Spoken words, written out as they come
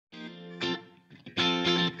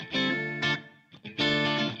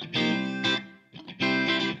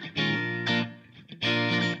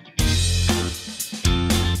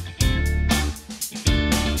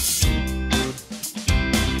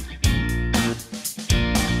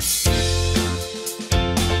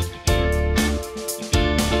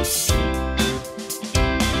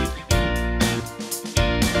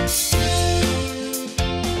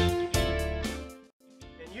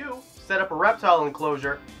reptile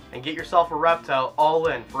enclosure and get yourself a reptile all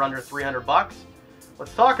in for under 300 bucks?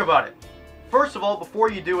 Let's talk about it. First of all,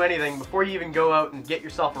 before you do anything, before you even go out and get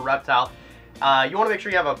yourself a reptile, you want to make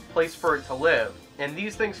sure you have a place for it to live. And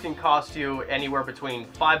these things can cost you anywhere between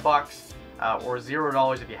 $5 or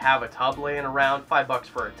 $0 if you have a tub laying around, $5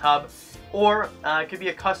 for a tub. Or it could be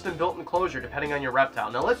a custom built enclosure depending on your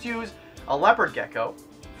reptile. Now let's use a leopard gecko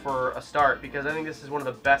for a start, because I think this is one of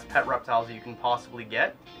the best pet reptiles that you can possibly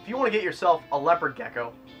get. If you want to get yourself a leopard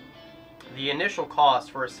gecko, the initial cost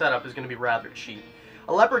for a setup is going to be rather cheap.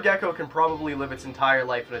 A leopard gecko can probably live its entire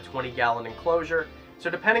life in a 20-gallon enclosure, so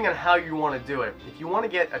depending on how you want to do it, if you want to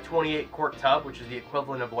get a 28-quart tub, which is the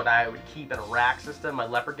equivalent of what I would keep in a rack system my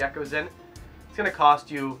leopard geckos in, it's going to cost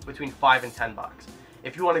you between $5 and $10.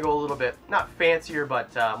 If you want to go a little bit, not fancier,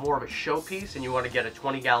 but more of a showpiece, and you want to get a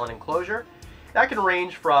 20-gallon enclosure, that can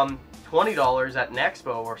range from $20 at an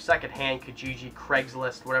expo or secondhand, Kijiji,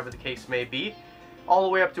 Craigslist, whatever the case may be, all the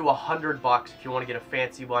way up to $100 if you want to get a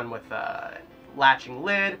fancy one with a latching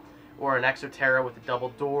lid, or an Exoterra with a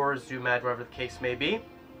double door, zoom edge, whatever the case may be.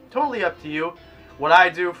 Totally up to you. What I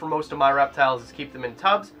do for most of my reptiles is keep them in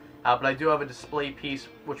tubs, but I do have a display piece,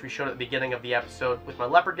 which we showed at the beginning of the episode, with my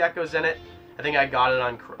leopard geckos in it. I think I got it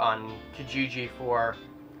on Kijiji for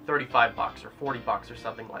 $35 or $40 or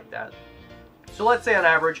something like that. So let's say on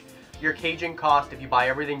average, your caging cost, if you buy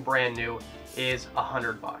everything brand new, is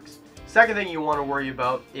 $100. Second thing you want to worry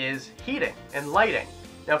about is heating and lighting.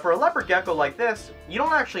 Now for a leopard gecko like this, you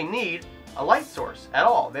don't actually need a light source at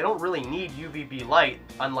all. They don't really need UVB light,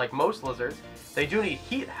 unlike most lizards. They do need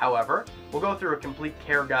heat, however. We'll go through a complete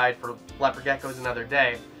care guide for leopard geckos another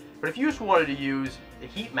day. But if you just wanted to use a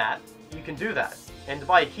heat mat, you can do that. And to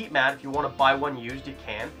buy a heat mat, if you want to buy one used, you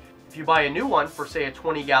can. If you buy a new one for, say, a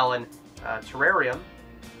 20-gallon terrarium,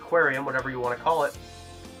 aquarium, whatever you want to call it,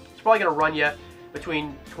 it's probably going to run you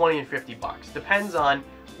between $20 and $50. Depends on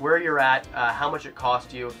where you're at, how much it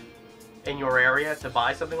costs you in your area to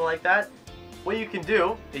buy something like that. What you can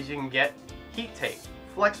do is you can get heat tape.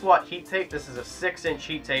 FlexWatt heat tape. This is a 6-inch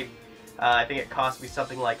heat tape. I think it costs me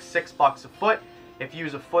something like $6 a foot. If you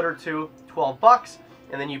use a foot or two, $12.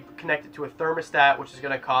 And then you connect it to a thermostat, which is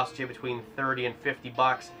going to cost you between $30 and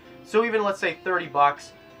 $50. So even, let's say,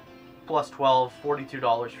 $30 plus $12,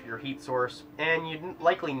 $42 for your heat source, and you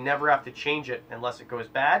likely never have to change it unless it goes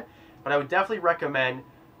bad. But I would definitely recommend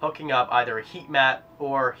hooking up either a heat mat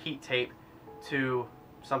or heat tape to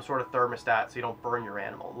some sort of thermostat so you don't burn your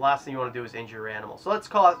animal. The last thing you want to do is injure your animal. So let's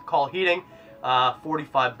call heating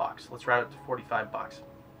 $45. Let's round it to $45.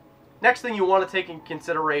 Next thing you want to take in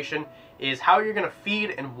consideration is how you're going to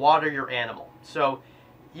feed and water your animal. So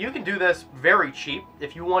you can do this very cheap.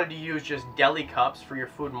 If you wanted to use just deli cups for your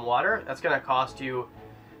food and water, that's going to cost you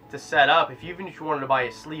to set up. Even if you wanted to buy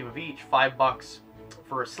a sleeve of each, $5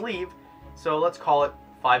 for a sleeve. So let's call it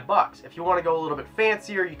 $5. If you want to go a little bit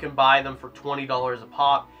fancier, you can buy them for $20 a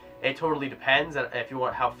pop. It totally depends if you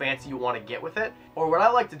want how fancy you want to get with it. Or what I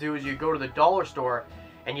like to do is you go to the dollar store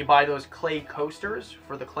and you buy those clay coasters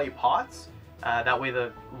for the clay pots. That way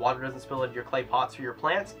the water doesn't spill into your clay pots for your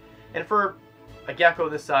plants. And for a gecko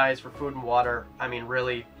this size, for food and water, I mean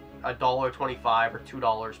really $1.25 or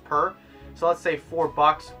 $2 per. So let's say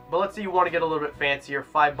 $4, but let's say you want to get a little bit fancier,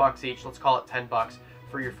 $5 each, let's call it $10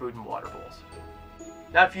 for your food and water bowls.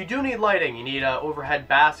 Now if you do need lighting, you need an overhead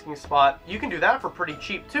basking spot, you can do that for pretty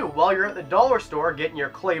cheap too. While you're at the dollar store getting your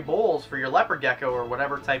clay bowls for your leopard gecko or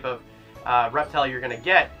whatever type of reptile you're going to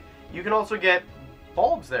get, you can also get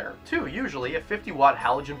bulbs there too, usually a 50-watt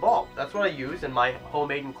halogen bulb. That's what I use in my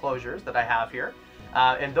homemade enclosures that I have here,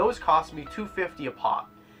 and those cost me $2.50 a pop.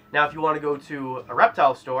 Now if you want to go to a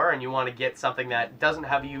reptile store and you want to get something that doesn't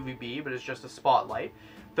have a UVB but is just a spotlight,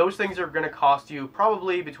 those things are going to cost you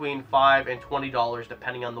probably between $5 and $20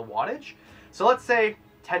 depending on the wattage. So let's say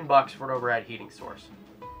 $10 for an overhead heating source.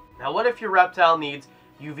 Now what if your reptile needs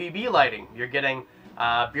UVB lighting? You're getting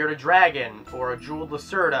bearded dragon or a jeweled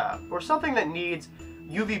lacerda or something that needs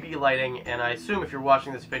UVB lighting, and I assume if you're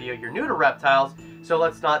watching this video you're new to reptiles, so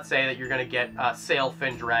let's not say that you're going to get a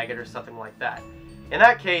sailfin dragon or something like that. In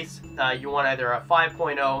that case, you want either a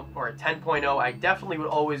 5.0 or a 10.0. I definitely would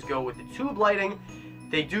always go with the tube lighting.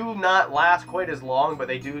 They do not last quite as long, but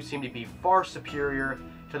they do seem to be far superior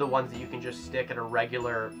to the ones that you can just stick at a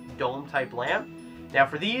regular dome type lamp. Now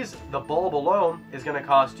for these, the bulb alone is going to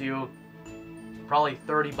cost you probably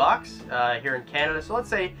 $30 here in Canada. So let's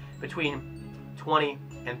say between $20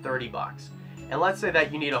 and $30. And let's say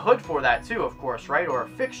that you need a hood for that too, of course, right? Or a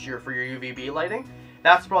fixture for your UVB lighting.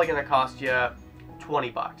 That's probably going to cost you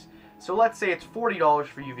 $20. So let's say it's $40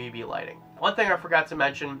 for UVB lighting. One thing I forgot to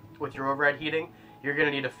mention with your overhead heating, you're going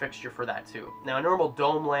to need a fixture for that too. Now a normal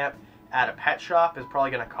dome lamp at a pet shop is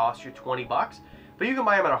probably going to cost you 20 bucks. But you can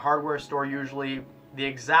buy them at a hardware store, usually the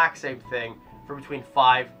exact same thing, for between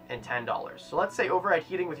 $5 and $10. So let's say overhead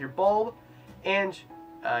heating with your bulb and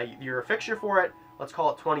your fixture for it, let's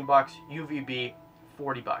call it 20 bucks, UVB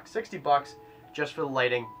 40 bucks, 60 bucks just for the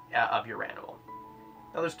lighting of your animal.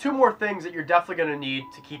 Now there's two more things that you're definitely going to need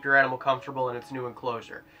to keep your animal comfortable in its new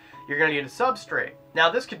enclosure. You're going to need a substrate. Now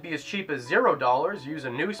this could be as cheap as $0. Use a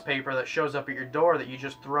newspaper that shows up at your door that you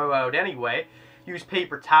just throw out anyway. Use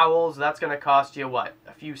paper towels. That's going to cost you, what,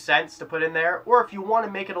 a few cents to put in there? Or if you want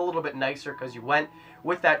to make it a little bit nicer because you went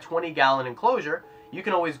with that 20-gallon enclosure, you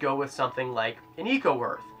can always go with something like an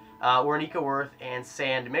Eco-Earth or an Eco-Earth and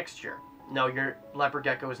sand mixture. No, your leopard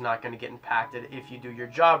gecko is not going to get impacted if you do your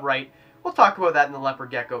job right. We'll talk about that in the leopard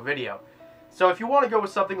gecko video. So if you want to go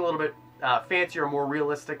with something a little bit fancier, more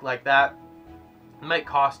realistic like that, it might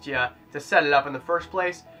cost you to set it up in the first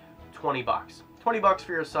place 20 bucks. 20 bucks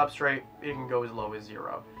for your substrate. It can go as low as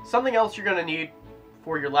 $0. Something else you're going to need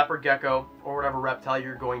for your leopard gecko or whatever reptile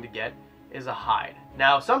you're going to get is a hide.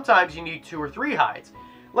 Now sometimes you need 2 or 3 hides.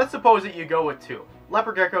 Let's suppose that you go with 2.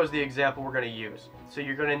 Leopard gecko is the example we're going to use. So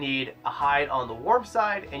you're going to need a hide on the warm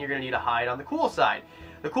side and you're going to need a hide on the cool side.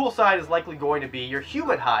 The cool side is likely going to be your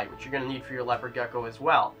human hide, which you're going to need for your leopard gecko as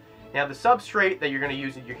well. Now the substrate that you're going to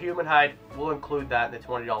use in your human hide, we'll include that in the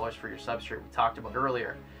 $20 for your substrate we talked about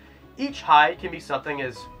earlier. Each hide can be something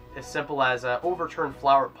as simple as an overturned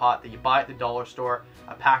flower pot that you buy at the dollar store,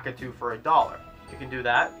 a pack of 2 for $1. You can do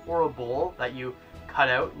that, or a bowl that you cut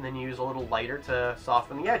out and then you use a little lighter to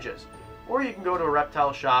soften the edges. Or you can go to a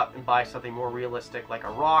reptile shop and buy something more realistic like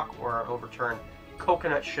a rock or an overturned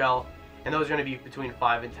coconut shell, and those are going to be between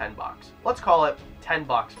 5 and 10 bucks. Let's call it 10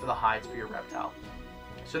 bucks for the hides for your reptile.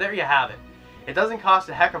 So there you have it. It doesn't cost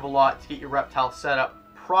a heck of a lot to get your reptile set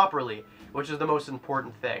up properly, which is the most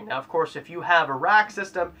important thing. Now, of course, if you have a rack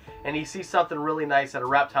system and you see something really nice at a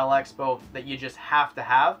reptile expo that you just have to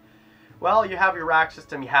have, well, you have your rack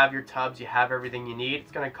system, you have your tubs, you have everything you need.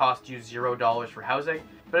 It's going to cost you $0 for housing.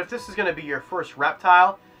 But if this is going to be your first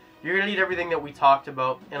reptile, you're going to need everything that we talked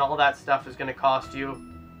about, and all that stuff is going to cost you,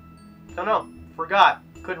 don't know, forgot.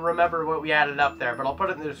 Couldn't remember what we added up there, but I'll put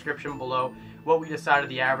it in the description below what we decided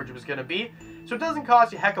the average was going to be. So it doesn't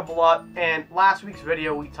cost you a heck of a lot, and last week's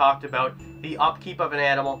video we talked about the upkeep of an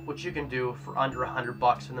animal, which you can do for under 100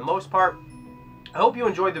 bucks for the most part. I hope you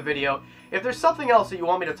enjoyed the video. If there's something else that you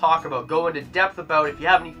want me to talk about, go into depth about, if you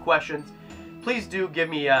have any questions, please do give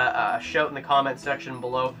me a shout in the comment section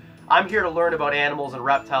below. I'm here to learn about animals and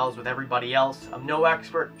reptiles with everybody else. I'm no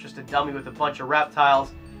expert, just a dummy with a bunch of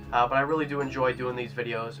reptiles, but I really do enjoy doing these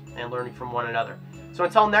videos and learning from one another. So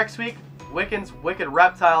until next week, Wiccans, wicked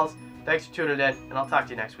reptiles, thanks for tuning in, and I'll talk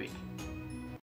to you next week.